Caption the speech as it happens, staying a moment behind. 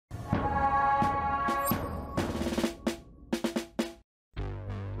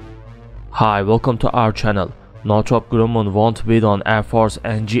Hi, welcome to our channel. Northrop Grumman won't bid on Air Force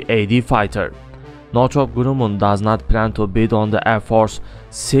NG-80 fighter. Northrop Grumman does not plan to bid on the Air Force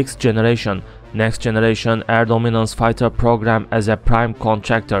 6th generation Next Generation Air Dominance Fighter program as a prime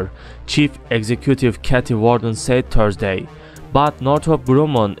contractor, Chief Executive Kathy Warden said Thursday. But Northrop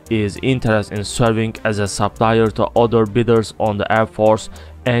Grumman is interested in serving as a supplier to other bidders on the Air Force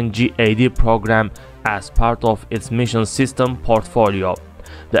NG-80 program as part of its mission system portfolio.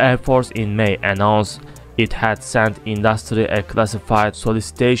 The Air Force in May announced it had sent industry a classified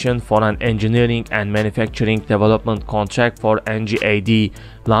solicitation for an engineering and manufacturing development contract for NG-80,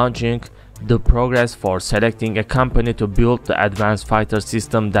 launching the progress for selecting a company to build the advanced fighter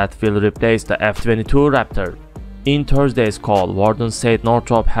system that will replace the F-22 Raptor. In Thursday's call, Warden said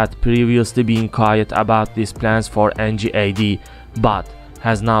Northrop had previously been quiet about these plans for NG-80, but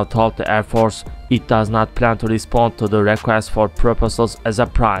has now told the Air Force it does not plan to respond to the request for proposals as a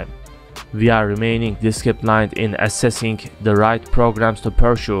prime. We are remaining disciplined in assessing the right programs to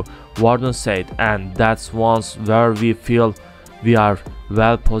pursue, Warden said, and that's ones where we feel we are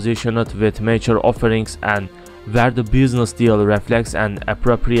well positioned with mature offerings and where the business deal reflects an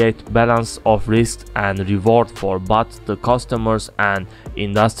appropriate balance of risk and reward for both the customers and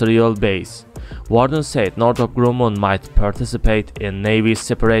industrial base. Warden said Northrop Grumman might participate in Navy's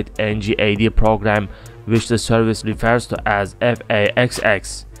separate NG-80 program, which the service refers to as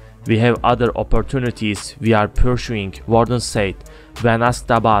FAXX. We have other opportunities we are pursuing, Warden said. When asked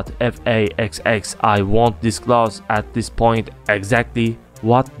about FAXX, I won't disclose at this point exactly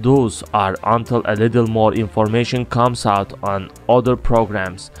what those are until a little more information comes out on other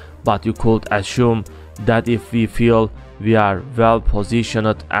programs, but you could assume that if we feel we are well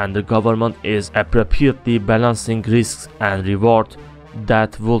positioned and the government is appropriately balancing risks and reward,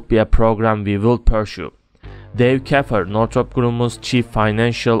 that would be a program we will pursue. Dave Keffer, Northrop Grumman's chief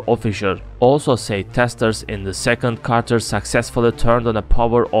financial officer, also said testers in the second quarter successfully turned on the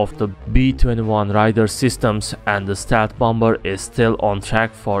power of the B-21 Raider systems, and the stealth bomber is still on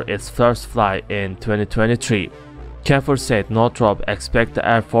track for its first flight in 2023. Keffer said Northrop expects the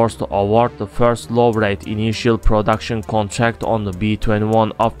Air Force to award the first low-rate initial production contract on the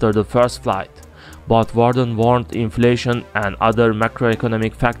B-21 after the first flight, but Warden warned inflation and other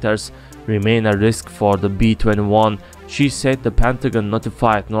macroeconomic factors remain a risk for the B-21. She said the Pentagon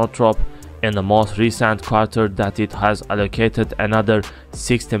notified Northrop in the most recent quarter that it has allocated another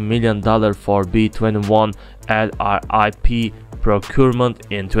 $60 million for B-21 LRIP procurement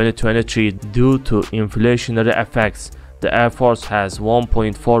in 2023 due to inflationary effects. The Air Force has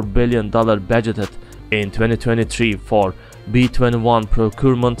 $1.4 billion budgeted in 2023 for B-21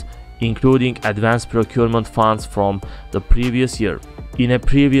 procurement, including advanced procurement funds from the previous year. In a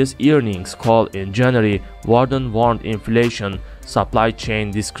previous earnings call in January, Warden warned inflation, supply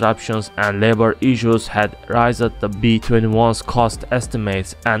chain disruptions and labor issues had raised the B-21's cost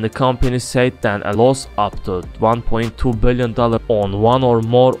estimates, and the company said that a loss up to $1.2 billion on one or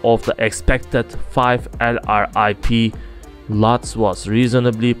more of the expected 5 LRIP lots was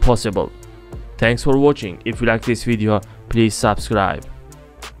reasonably possible. Thanks for watching. If you like this video, please subscribe.